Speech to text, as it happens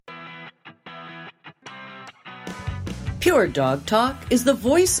Pure Dog Talk is the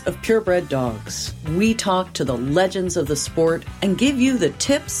voice of purebred dogs. We talk to the legends of the sport and give you the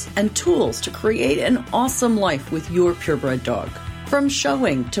tips and tools to create an awesome life with your purebred dog. From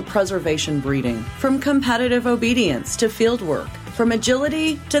showing to preservation breeding, from competitive obedience to field work, from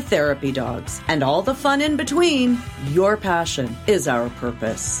agility to therapy dogs, and all the fun in between, your passion is our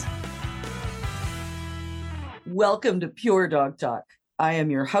purpose. Welcome to Pure Dog Talk. I am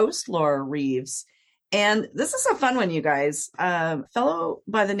your host, Laura Reeves. And this is a fun one, you guys. A fellow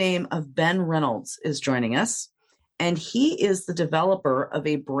by the name of Ben Reynolds is joining us, and he is the developer of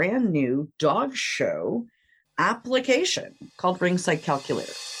a brand new dog show application called Ringside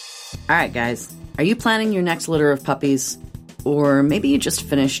Calculator. All right, guys, are you planning your next litter of puppies? Or maybe you just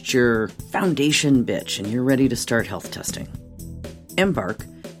finished your foundation bitch and you're ready to start health testing. Embark,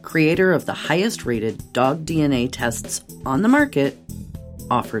 creator of the highest rated dog DNA tests on the market,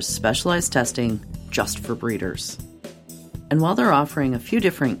 offers specialized testing just for breeders. And while they're offering a few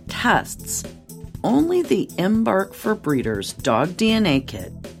different tests, only the Embark for Breeders Dog DNA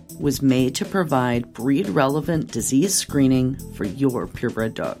Kit was made to provide breed-relevant disease screening for your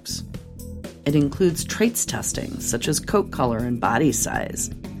purebred dogs. It includes traits testing, such as coat color and body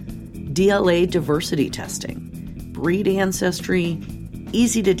size, DLA diversity testing, breed ancestry,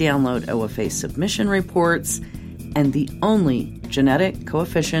 easy-to-download OFA submission reports, and the only genetic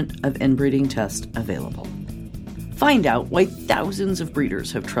coefficient of inbreeding test available. Find out why thousands of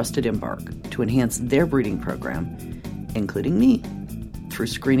breeders have trusted Embark to enhance their breeding program, including me, through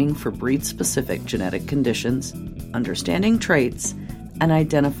screening for breed-specific genetic conditions, understanding traits, and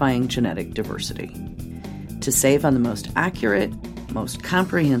identifying genetic diversity. To save on the most accurate, most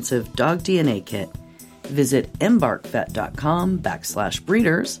comprehensive dog DNA kit, visit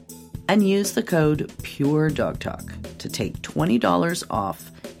embarkvet.com/breeders and use the code PUREDOGTALK to take $20 off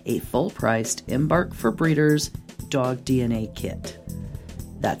a full-priced Embark for Breeders Dog DNA Kit.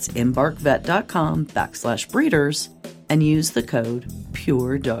 That's embarkvet.com/breeders and use the code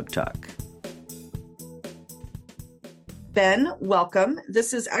PUREDOGTALK. Ben, welcome.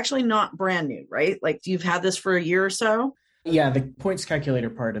 This is actually not brand new, right? Like, you've had this for a year or so? Yeah, the points calculator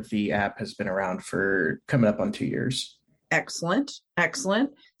part of the app has been around for coming up on 2 years. Excellent.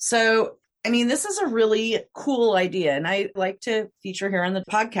 Excellent. So, I mean, this is a really cool idea. And I like to feature here on the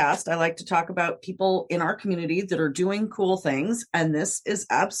podcast. I like to talk about people in our community that are doing cool things. And this is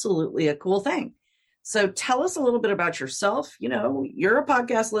absolutely a cool thing. So tell us a little bit about yourself. You know, you're a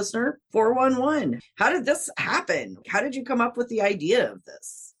podcast listener, 411. How did this happen? How did you come up with the idea of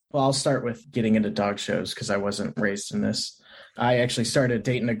this? Well, I'll start with getting into dog shows because I wasn't raised in this. I actually started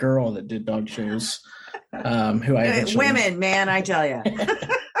dating a girl that did dog shows. Who I eventually... Women, man, I tell you.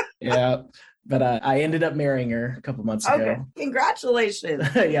 Yeah, but I ended up marrying her a couple months ago. Congratulations.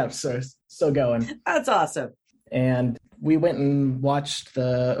 Yeah, so still going. That's awesome. And we went and watched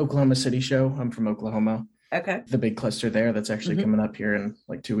the Oklahoma City show. I'm from Oklahoma. Okay. The big cluster there that's actually coming up here in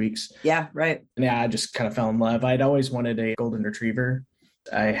like 2 weeks. Yeah, right. And yeah, I just kind of fell in love. I'd always wanted a golden retriever.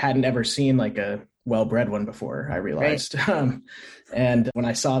 I hadn't ever seen like a well-bred one before, I realized. Right. And when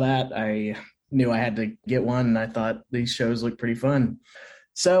I saw that, I knew I had to get one. And I thought these shows looked pretty fun.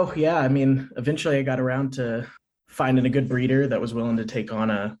 So yeah, I mean, eventually I got around to finding a good breeder that was willing to take on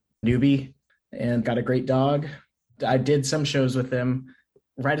a newbie and got a great dog. I did some shows with them.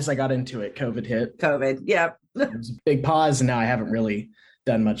 Right as I got into it, COVID hit. Yeah. It was a big pause, and now I haven't really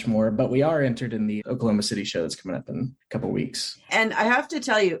done much more, but we are entered in the Oklahoma City show that's coming up in a couple of weeks. And I have to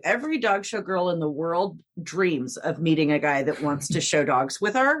tell you, every dog show girl in the world dreams of meeting a guy that wants to show dogs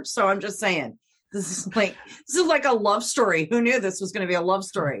with her. So I'm just saying, this is like a love story. Who knew this was going to be a love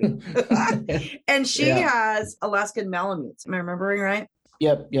story? And she has Alaskan Malamutes. Am I remembering right?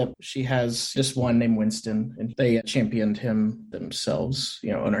 Yep. She has just one named Winston, and they championed him themselves,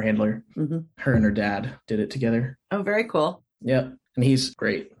 owner handler. Mm-hmm. Her and her dad did it together. Oh, very cool. Yep. And he's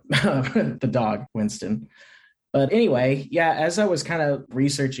great. The dog, Winston. But anyway, yeah, as I was kind of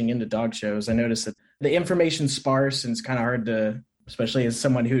researching into dog shows, I noticed that the information's sparse and it's kind of hard to, especially as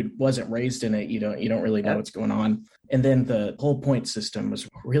someone who wasn't raised in it, you don't really know what's going on. And then the whole point system was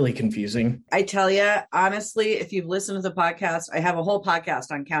really confusing. I tell you, honestly, if you've listened to the podcast, I have a whole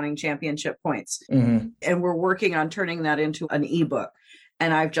podcast on counting championship points. Mm-hmm. And we're working on turning that into an ebook.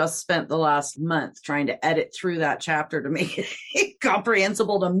 And I've just spent the last month trying to edit through that chapter to make it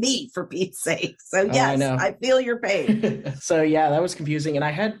comprehensible to me, for Pete's sake. So yes, I feel your pain. So yeah, that was confusing. And I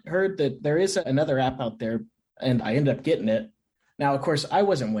had heard that there is another app out there, and I ended up getting it. Now, of course, I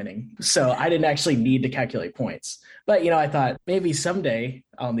wasn't winning, so I didn't actually need to calculate points. But, I thought maybe someday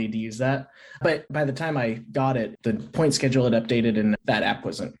I'll need to use that. But by the time I got it, the point schedule had updated and that app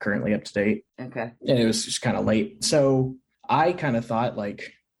wasn't currently up to date. Okay. And it was just kind of late. So I kind of thought,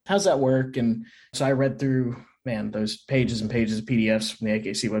 like, how's that work? And so I read through, those pages and pages of PDFs from the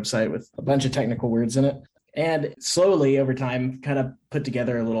AKC website with a bunch of technical words in it. And slowly over time, kind of put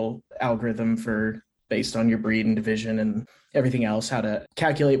together a little algorithm based on your breed and division and everything else, how to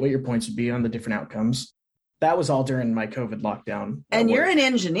calculate what your points would be on the different outcomes. That was all during my COVID lockdown. And you're an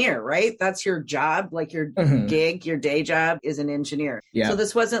engineer, right? That's your job, like your gig, your day job is an engineer. Yeah. So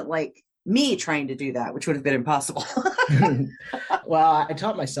this wasn't like me trying to do that, which would have been impossible. Well, I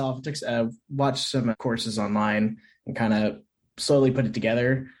taught myself, watched some courses online and kind of slowly put it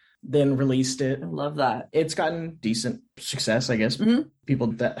together, then released it. I love that. It's gotten decent success, I guess. Mm-hmm. People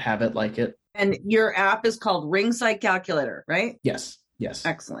that have it like it. And your app is called Ringside Calculator, right? Yes.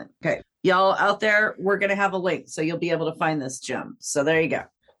 Excellent. Okay. Y'all out there, we're going to have a link, so you'll be able to find this gem. So there you go.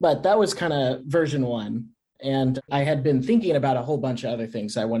 But that was kind of version 1. And I had been thinking about a whole bunch of other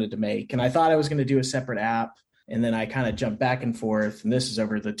things I wanted to make. And I thought I was going to do a separate app. And then I kind of jumped back and forth. And this is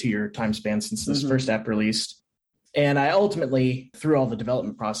over the 2-year time span since this first app released. And I ultimately, through all the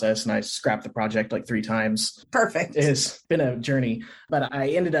development process, and I scrapped the project like 3 times. Perfect. It's been a journey. But I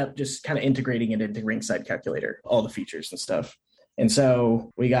ended up just kind of integrating it into Ringside Calculator, all the features and stuff. And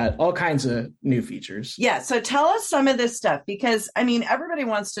so we got all kinds of new features. Yeah. So tell us some of this stuff, because everybody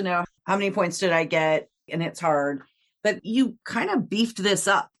wants to know how many points did I get? And it's hard, but you kind of beefed this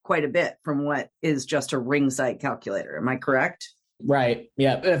up quite a bit from what is just a Ringside Calculator. Am I correct? Right.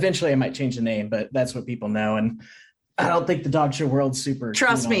 Yeah. Eventually I might change the name, but that's what people know. And I don't think the dog show world's super.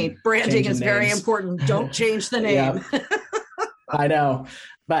 Trust me, branding is very important. Don't change the name. I know,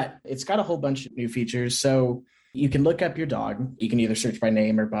 but it's got a whole bunch of new features. So you can look up your dog. You can either search by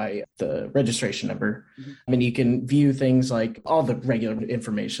name or by the registration number. I mean, you can view things like all the regular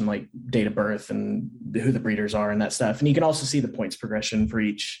information like date of birth and who the breeders are and that stuff. And you can also see the points progression for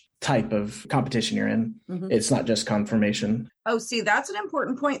each type of competition you're in. It's not just conformation. Oh, see, that's an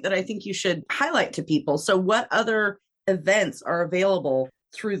important point that I think you should highlight to people. So what other events are available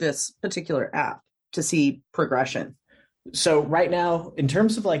through this particular app to see progression? So right now, in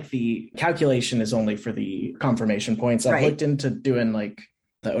terms of like the calculation is only for the confirmation points. I've looked into doing like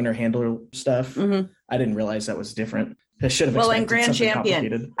the owner handler stuff. I didn't realize that was different. I should have expected and Grand something Champion,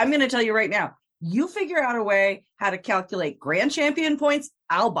 complicated. I'm going to tell you right now, you figure out a way how to calculate Grand Champion points,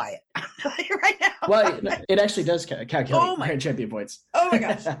 I'll buy it. I'm telling you right now. Well, it actually does calculate Grand Champion points. Oh my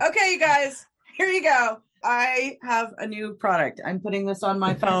gosh. Okay, you guys, here you go. I have a new product. I'm putting this on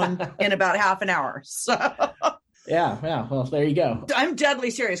my phone in about half an hour. So Yeah. Well, there you go. I'm deadly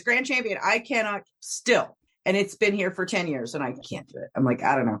serious. Grand Champion, I cannot still. And it's been here for 10 years and I can't do it. I'm like,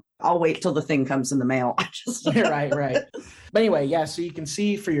 I don't know. I'll wait till the thing comes in the mail. Right. But anyway, yeah. So you can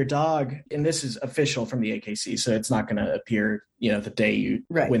see for your dog, and this is official from the AKC, so it's not going to appear, the day you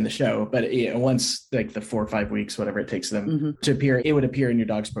win the show. But once like the 4 or 5 weeks, whatever it takes them to appear, it would appear in your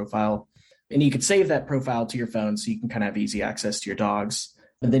dog's profile. And you could save that profile to your phone so you can kind of have easy access to your dogs.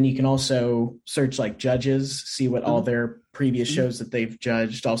 And then you can also search like judges, see what all their previous shows that they've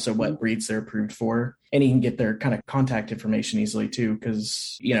judged, also what breeds they're approved for. And you can get their kind of contact information easily too,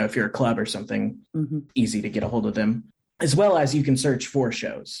 because, if you're a club or something, easy to get a hold of them. As well as you can search for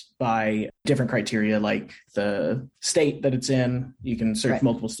shows by different criteria, like the state that it's in. You can search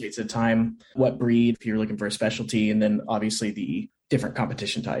multiple states at a time, what breed, if you're looking for a specialty, and then obviously the different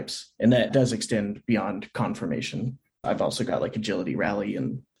competition types. And that does extend beyond conformation. I've also got like agility, rally,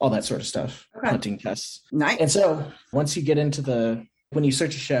 and all that sort of stuff, hunting tests. Nice. And so once you get into when you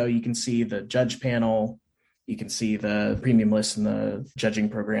search a show, you can see the judge panel, you can see the premium list and the judging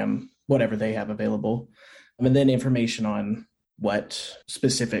program, whatever they have available. And then information on what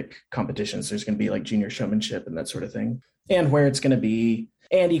specific competitions there's going to be, like junior showmanship and that sort of thing, and where it's going to be.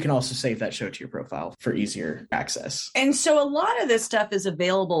 And you can also save that show to your profile for easier access. And so a lot of this stuff is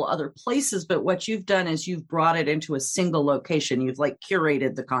available other places, but what you've done is you've brought it into a single location. You've like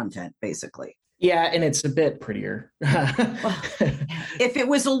curated the content, basically. Yeah, and it's a bit prettier. If it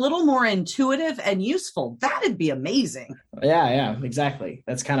was a little more intuitive and useful, that'd be amazing. Yeah, exactly.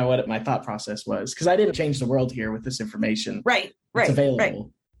 That's kind of what my thought process was, because I didn't change the world here with this information. Right. It's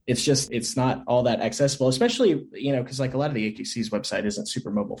available. It's just, it's not all that accessible, especially, because like a lot of the AKC's website isn't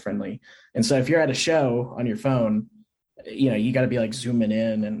super mobile friendly. And so if you're at a show on your phone, you got to be like zooming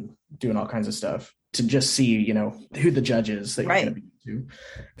in and doing all kinds of stuff to just see, who the judge is that you're going to be to,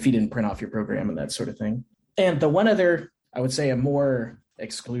 if you didn't print off your program and that sort of thing. And the one other, I would say a more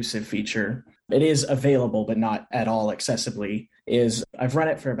exclusive feature it is available, but not at all accessibly, is I've run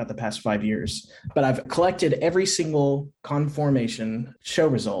it for about the past 5 years, but I've collected every single conformation show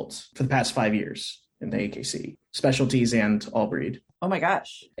results for the past 5 years in the AKC, specialties and all breed. Oh my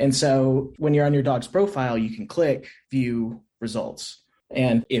gosh. And so when you're on your dog's profile, you can click view results.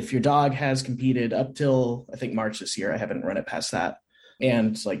 And if your dog has competed up till, I think, March this year, I haven't run it past that,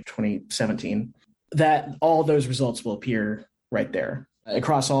 and like 2017, that all those results will appear right there.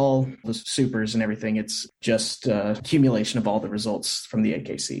 Across all the supers and everything, it's just accumulation of all the results from the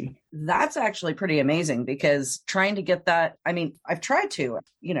AKC. That's actually pretty amazing, because trying to get that, I mean, I've tried to,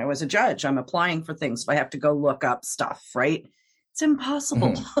 as a judge, I'm applying for things, so I have to go look up stuff, right? It's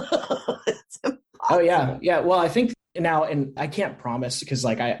impossible. Mm-hmm. It's impossible. Oh, yeah. Yeah. Well, I think now, and I can't promise, because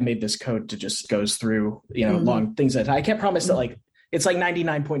like I made this code to just goes through, long things that I can't promise that like, it's like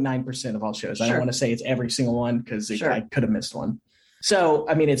 99.9% of all shows. Sure. I don't want to say it's every single one, because I could have missed one. So,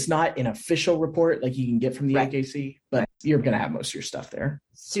 I mean, it's not an official report like you can get from the AKC, but you're going to have most of your stuff there.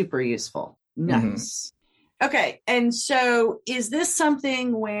 Super useful. Nice. Mm-hmm. Okay. And so is this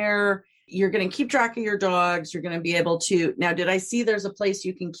something where you're going to keep track of your dogs? You're going to be able to, now, did I see there's a place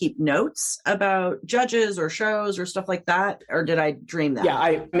you can keep notes about judges or shows or stuff like that? Or did I dream that? Yeah,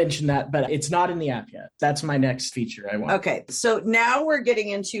 I mentioned that, but it's not in the app yet. That's my next feature I want. Okay. So now we're getting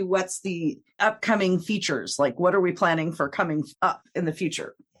into what's the upcoming features. Like, what are we planning for coming up in the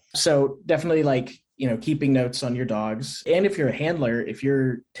future? So definitely like, keeping notes on your dogs. And if you're a handler, if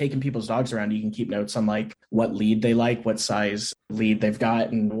you're taking people's dogs around, you can keep notes on like what lead they like, what size lead they've got,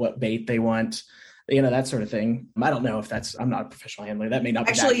 and what bait they want, that sort of thing. I don't know if I'm not a professional handler. That may not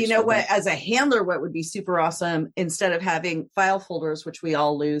be actually, as a handler, what would be super awesome, instead of having file folders, which we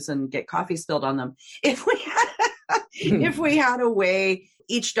all lose and get coffee spilled on them, if we had a way,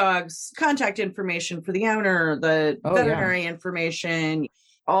 each dog's contact information for the owner, the veterinary information,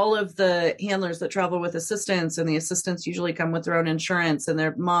 all of the handlers that travel with assistants, and the assistants usually come with their own insurance and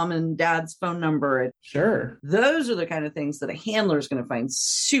their mom and dad's phone number. Sure. Those are the kind of things that a handler is going to find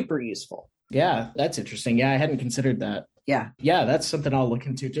super useful. Yeah, that's interesting. Yeah, I hadn't considered that. Yeah. Yeah, that's something I'll look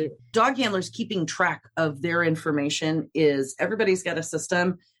into too. Dog handlers keeping track of their information everybody's got a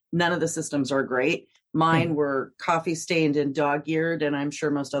system. None of the systems are great. Mine were coffee stained and dog-eared, and I'm sure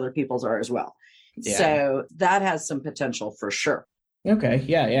most other people's are as well. Yeah. So that has some potential for sure. Okay.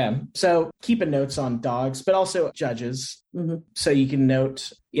 Yeah. So keeping notes on dogs, but also judges. Mm-hmm. So you can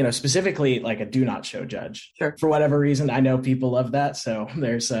note, specifically like a do not show judge. Sure. For whatever reason, I know people love that. So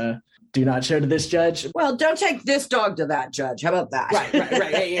there's a do not show to this judge. Well, don't take this dog to that judge. How about that?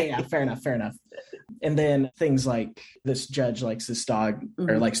 Right. Yeah. Fair enough. And then things like this judge likes this dog,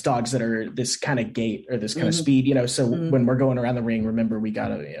 or likes dogs that are this kind of gait or this kind of speed, so when we're going around the ring, remember, we got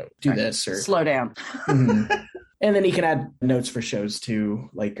to do this or slow down. And then you can add notes for shows too,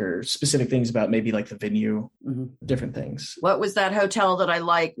 like, or specific things about maybe like the venue, different things. What was that hotel that I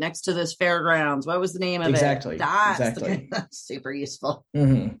liked next to this fairgrounds? What was the name of it? Exactly. That's super useful.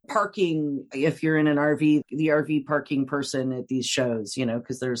 Mm-hmm. Parking, if you're in an RV, the RV parking person at these shows,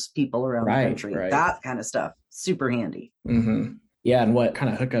 because there's people around the country. Right. That kind of stuff. Super handy. Mm-hmm. Yeah. And what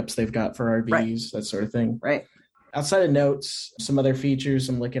kind of hookups they've got for RVs, that sort of thing. Right. Outside of notes, some other features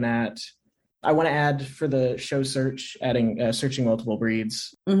I'm looking at. I want to add for the show search, adding searching multiple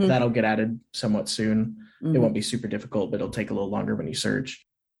breeds. Mm-hmm. That'll get added somewhat soon. Mm-hmm. It won't be super difficult, but it'll take a little longer when you search.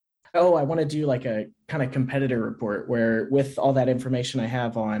 Oh, I want to do like a kind of competitor report where with all that information I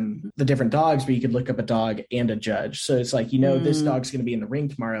have on the different dogs, where you could look up a dog and a judge. So it's like, this dog's going to be in the ring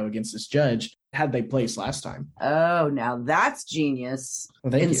tomorrow against this judge. How'd they place last time? Oh, now that's genius.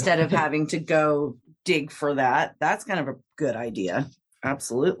 Well, instead of having to go dig for that. That's kind of a good idea.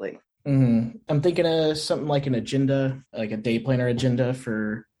 Absolutely. Mm-hmm. I'm thinking of something like an agenda, like a day planner agenda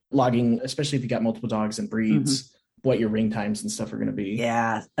for logging, especially if you got multiple dogs and breeds, what your ring times and stuff are going to be.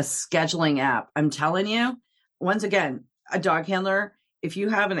 Yeah, a scheduling app. I'm telling you, once again, a dog handler, if you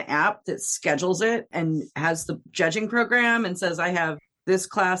have an app that schedules it and has the judging program and says, I have this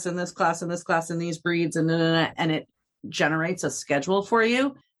class and this class and this class and these breeds and it generates a schedule for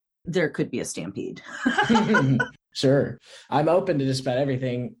you, there could be a stampede. Sure. I'm open to just about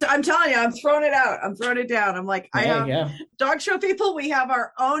everything. I'm telling you, I'm throwing it out. I'm throwing it down. I'm like, dog show people, we have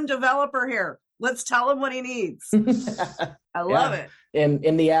our own developer here. Let's tell him what he needs. I love it. And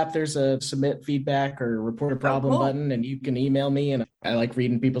in the app, there's a submit feedback or report a problem button, and you can email me. And I like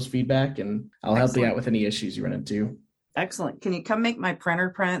reading people's feedback, and I'll help you out with any issues you run into. Excellent. Can you come make my printer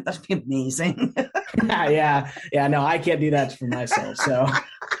print? That'd be amazing. Yeah. No, I can't do that for myself. So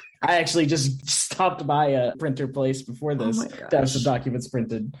I actually just stopped by a printer place before this to have some documents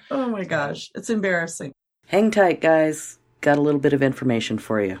printed. Oh my gosh. It's embarrassing. Hang tight, guys. Got a little bit of information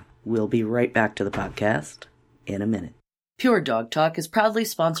for you. We'll be right back to the podcast in a minute. Pure Dog Talk is proudly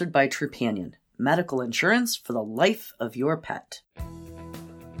sponsored by Trupanion, medical insurance for the life of your pet.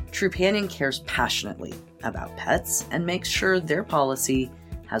 Trupanion cares passionately about pets and makes sure their policy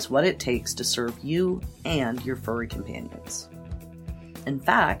has what it takes to serve you and your furry companions. In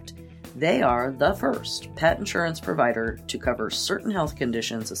fact, they are the first pet insurance provider to cover certain health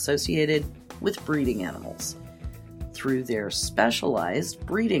conditions associated with breeding animals through their specialized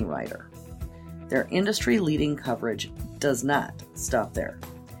breeding rider. Their industry-leading coverage does not stop there.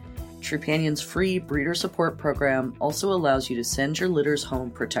 Trupanion's free breeder support program also allows you to send your litters home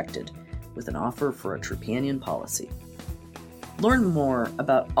protected with an offer for a Trupanion policy. Learn more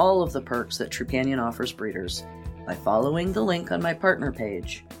about all of the perks that Trupanion offers breeders by following the link on my partner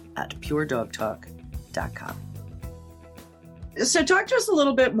page at puredogtalk.com. So talk to us a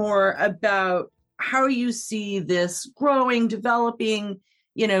little bit more about how you see this growing, developing.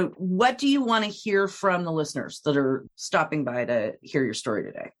 What do you want to hear from the listeners that are stopping by to hear your story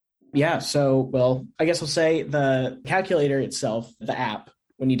today? Yeah. So, I guess I'll say the calculator itself, the app,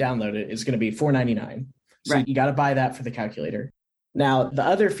 when you download it, is going to be $4.99. So You got to buy that for the calculator. Now, the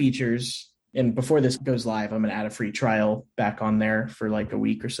other features, and before this goes live, I'm going to add a free trial back on there for like a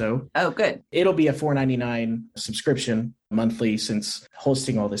week or so. Oh, good. It'll be a $4.99 subscription monthly, since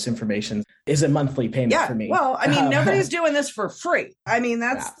hosting all this information is a monthly payment for me. Well, nobody's doing this for free.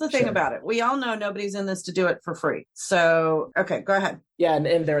 That's the thing about it. We all know nobody's in this to do it for free. So, okay, go ahead. Yeah,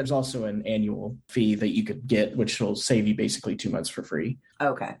 and there's also an annual fee that you could get, which will save you basically 2 months for free.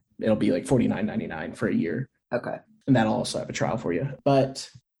 Okay. It'll be like $49.99 for a year. Okay. And that'll also have a trial for you. But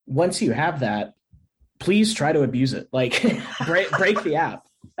once you have that, please try to abuse it. Like break the app,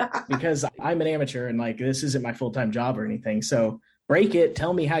 because I'm an amateur and like this isn't my full-time job or anything. So break it,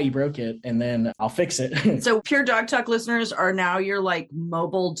 tell me how you broke it, and then I'll fix it. So Pure Dog Talk listeners are now your like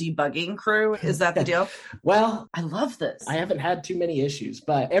mobile debugging crew. Is that the deal? Well, I love this. I haven't had too many issues,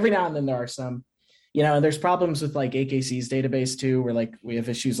 but every now and then there are some. And there's problems with like AKC's database too, where like we have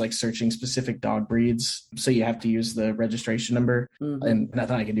issues like searching specific dog breeds. So you have to use the registration number, and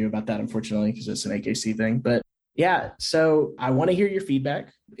nothing I can do about that, unfortunately, because it's an AKC thing. But yeah, so I want to hear your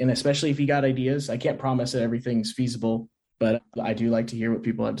feedback, and especially if you got ideas. I can't promise that everything's feasible, but I do like to hear what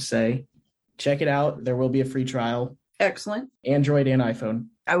people have to say. Check it out. There will be a free trial. Excellent. Android and iPhone.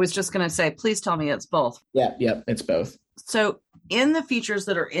 I was just going to say, please tell me it's both. Yeah, it's both. So in the features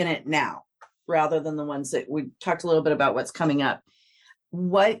that are in it now, rather than the ones that we talked a little bit about what's coming up,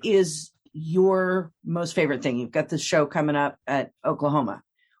 what is your most favorite thing? You've got this show coming up at Oklahoma.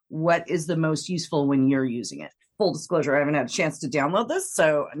 What is the most useful when you're using it? Full disclosure, I haven't had a chance to download this,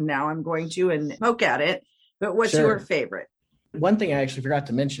 so now I'm going to and poke at it. But what's your favorite? One thing I actually forgot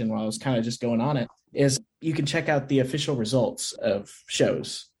to mention while I was kind of just going on it is you can check out the official results of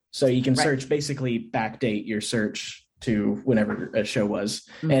shows. So you can search, basically backdate your search to whenever a show was.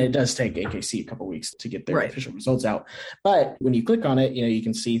 And it does take AKC a couple weeks to get their official results out. But when you click on it, you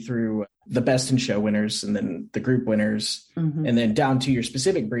can see through the best in show winners and then the group winners and then down to your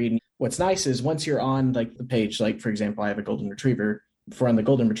specific breed. What's nice is once you're on like the page, like for example, I have a golden retriever. For on the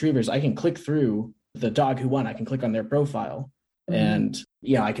golden retrievers, I can click through the dog who won. I can click on their profile and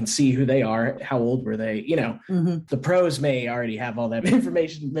I can see who they are, how old were they, the pros may already have all that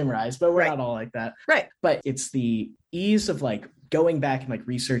information memorized, but we're not all like that. Right. But it's the ease of like going back and like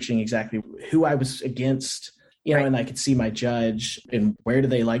researching exactly who I was against, and I could see my judge and where do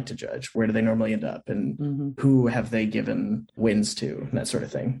they like to judge? Where do they normally end up? And who have they given wins to and that sort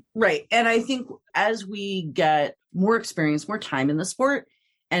of thing. Right. And I think as we get more experience, more time in the sport,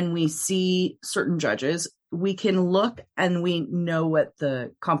 and we see certain judges, we can look and we know what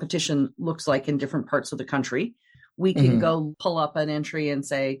the competition looks like in different parts of the country. We can go pull up an entry and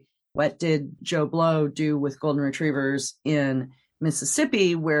say, what did Joe Blow do with golden retrievers in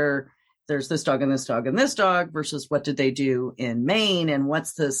Mississippi, where there's this dog and this dog and this dog, versus what did they do in Maine? And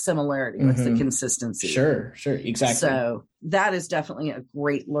what's the similarity? What's the consistency? Sure, exactly. So that is definitely a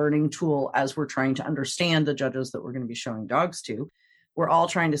great learning tool as we're trying to understand the judges that we're going to be showing dogs to. We're all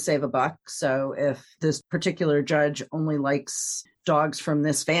trying to save a buck. So if this particular judge only likes dogs from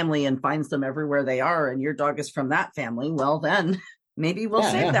this family and finds them everywhere they are, and your dog is from that family, well, then maybe we'll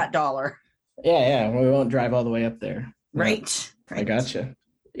save that dollar. Yeah. We won't drive all the way up there. Right. I gotcha.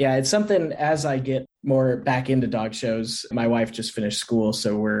 Yeah, it's something as I get more back into dog shows. My wife just finished school,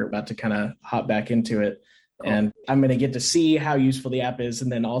 so we're about to kind of hop back into it. Cool. And I'm going to get to see how useful the app is. And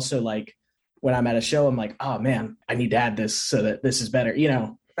then also like, when I'm at a show, I'm like, oh man, I need to add this so that this is better,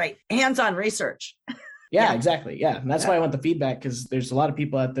 Right. Hands-on research. Yeah, exactly. Yeah. And that's why I want the feedback, because there's a lot of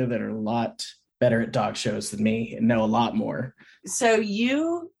people out there that are a lot better at dog shows than me and know a lot more. So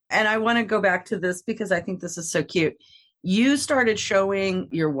you And I want to go back to this because I think this is so cute. You started showing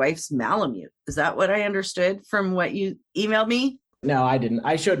your wife's Malamute. Is that what I understood from what you emailed me? No, I didn't.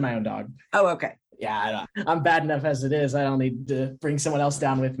 I showed my own dog. Oh, okay. Yeah, I'm bad enough as it is. I don't need to bring someone else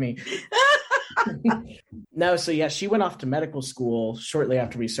down with me. No, so yeah, she went off to medical school shortly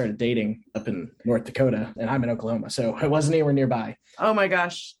after we started dating up in North Dakota, and I'm in Oklahoma, so it wasn't anywhere nearby. Oh my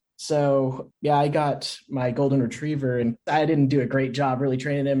gosh. So yeah, I got my golden retriever, and I didn't do a great job really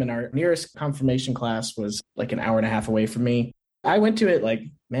training him, and our nearest confirmation class was like an hour and a half away from me. I went to it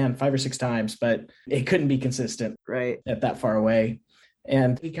 5 or 6 times, but it couldn't be consistent right at that far away.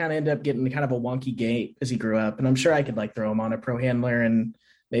 And he kind of ended up getting kind of a wonky gait as he grew up. And I'm sure I could throw him on a pro handler and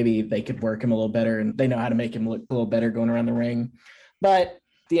maybe they could work him a little better, and they know how to make him look a little better going around the ring. But at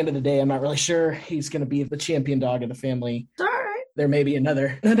the end of the day, I'm not really sure he's going to be the champion dog of the family. All right. There may be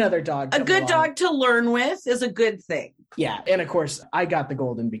another dog. A good dog to learn with is a good thing. Yeah. And of course, I got the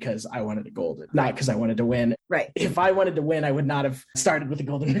golden because I wanted a golden, not because I wanted to win. Right. If I wanted to win, I would not have started with a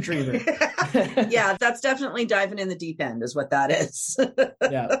golden retriever. Yeah, that's definitely diving in the deep end is what that is.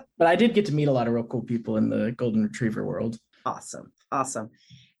 Yeah. But I did get to meet a lot of real cool people in the golden retriever world. Awesome.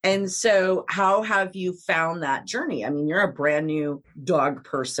 And so how have you found that journey? I mean, you're a brand new dog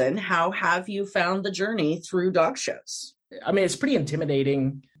person. How have you found the journey through dog shows? I mean, it's pretty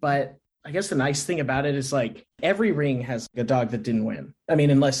intimidating, but I guess the nice thing about it is every ring has a dog that didn't win. I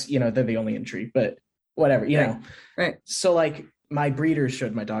mean, unless, they're the only entry, but whatever, you know. Right. So my breeders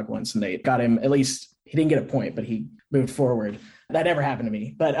showed my dog once and they got him, at least he didn't get a point, but he moved forward. That never happened to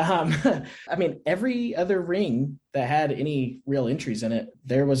me. But I mean, every other ring that had any real entries in it,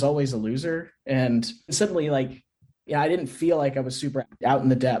 there was always a loser. And suddenly I didn't feel like I was super out in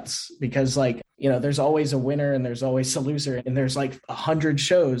the depths because there's always a winner and there's always a loser. And there's 100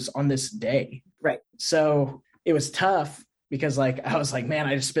 shows on this day. Right. So it was tough because I was man,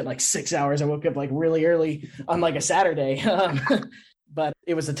 I just spent 6 hours. I woke up really early on a Saturday. But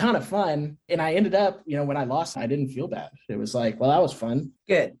it was a ton of fun. And I ended up, when I lost, I didn't feel bad. It was that was fun.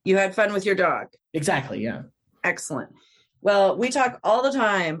 Good. You had fun with your dog. Exactly. Yeah. Excellent. Well, we talk all the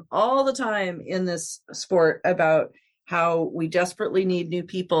time in this sport about how we desperately need new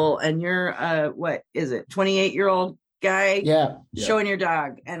people. And you're, 28-year-old guy? Yeah. Showing your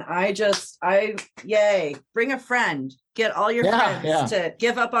dog. And yay, bring a friend. Get all your friends to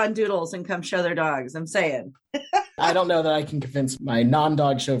give up on doodles and come show their dogs. I'm saying. I don't know that I can convince my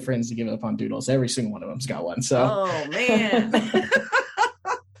non-dog show friends to give up on doodles. Every single one of them's got one. So. Oh, man.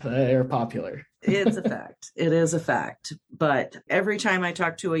 They're popular. It's a fact. It is a fact. But every time I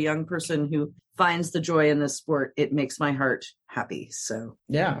talk to a young person who finds the joy in this sport, it makes my heart happy. So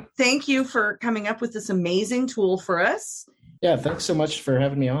yeah. Thank you for coming up with this amazing tool for us. Yeah. Thanks so much for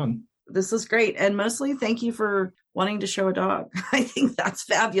having me on. This is great. And mostly thank you for wanting to show a dog. I think that's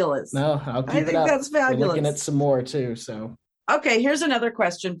fabulous. No, I'll keep it up. That's fabulous. We're looking at some more too. So, okay. Here's another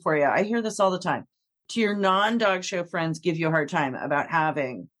question for you. I hear this all the time. Do your non-dog show friends give you a hard time about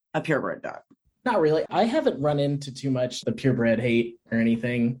having a purebred dog? Not really. I haven't run into too much the purebred hate or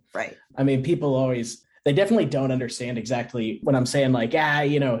anything. Right. I mean, people they definitely don't understand exactly when I'm saying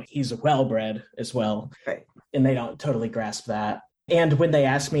he's well-bred as well. Right. And they don't totally grasp that. And when they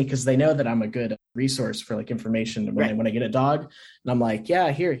ask me, because they know that I'm a good resource for information when they want to get a dog, and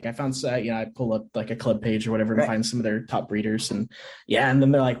I'm here, I found, I pull up a club page or whatever and find some of their top breeders. And and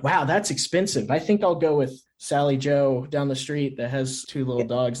then they're like, wow, that's expensive. I think I'll go with Sally Joe down the street that has 2 little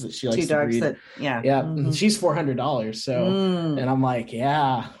dogs that she likes to breed. Yeah. Mm-hmm. She's $400. So, and I'm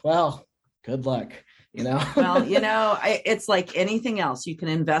well, good luck. Well, it's like anything else. You can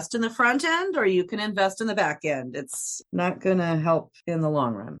invest in the front end or you can invest in the back end. It's not going to help in the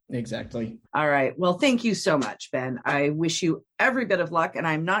long run. Exactly. All right. Well, thank you so much, Ben. I wish you every bit of luck. And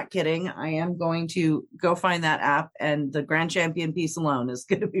I'm not kidding. I am going to go find that app, and the Grand Champion piece alone is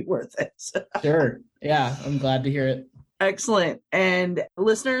going to be worth it. Sure. Yeah. I'm glad to hear it. Excellent. And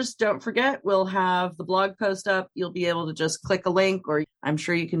listeners, don't forget, we'll have the blog post up. You'll be able to just click a link, or I'm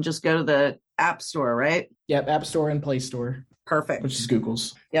sure you can just go to the App Store, right? Yep. App Store and Play Store. Perfect. Which is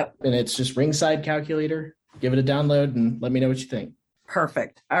Google's. Yep. And it's just Ringside Calculator. Give it a download and let me know what you think.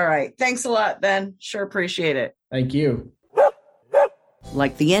 Perfect. All right. Thanks a lot, Ben. Sure appreciate it. Thank you.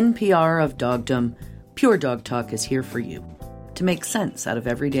 Like the NPR of dogdom, Pure Dog Talk is here for you to make sense out of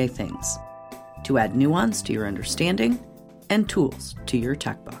everyday things, to add nuance to your understanding and tools to your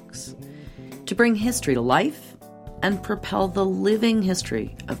tech box, to bring history to life and propel the living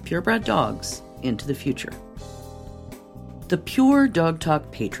history of purebred dogs into the future. The Pure Dog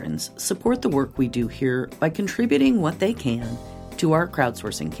Talk patrons support the work we do here by contributing what they can to our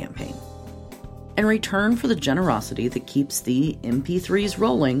crowdsourcing campaign. In return for the generosity that keeps the MP3s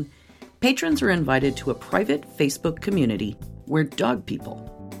rolling, patrons are invited to a private Facebook community where dog people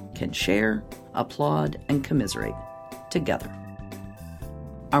can share, applaud, and commiserate together.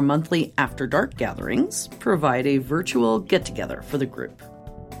 Our monthly After Dark gatherings provide a virtual get-together for the group.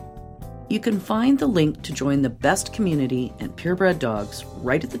 You can find the link to join the best community in purebred dogs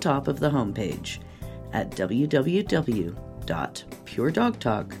right at the top of the homepage at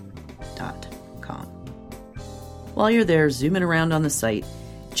www.puredogtalk.com. While you're there zooming around on the site,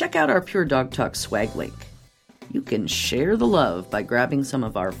 check out our Pure Dog Talk swag link. You can share the love by grabbing some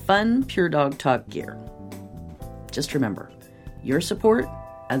of our fun Pure Dog Talk gear. Just remember, your support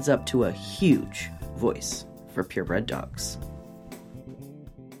adds up to a huge voice for purebred dogs.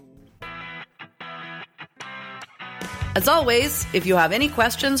 As always, if you have any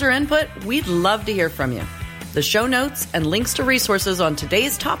questions or input, we'd love to hear from you. The show notes and links to resources on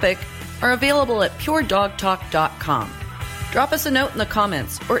today's topic are available at puredogtalk.com. Drop us a note in the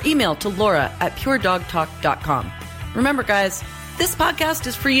comments or email to Laura@puredogtalk.com. Remember, guys, this podcast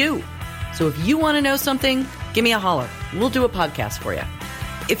is for you. So if you want to know something, give me a holler. We'll do a podcast for you.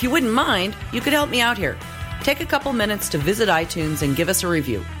 If you wouldn't mind, you could help me out here. Take a couple minutes to visit iTunes and give us a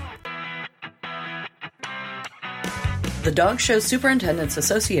review. The Dog Show Superintendents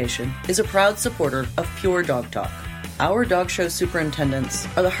Association is a proud supporter of Pure Dog Talk. Our dog show superintendents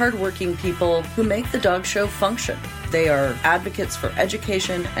are the hardworking people who make the dog show function. They are advocates for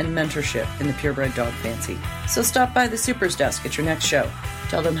education and mentorship in the purebred dog fancy. So stop by the Supers desk at your next show.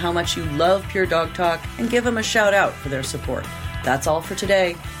 Tell them how much you love Pure Dog Talk and give them a shout out for their support. That's all for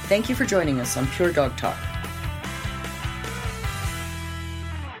today. Thank you for joining us on Pure Dog Talk.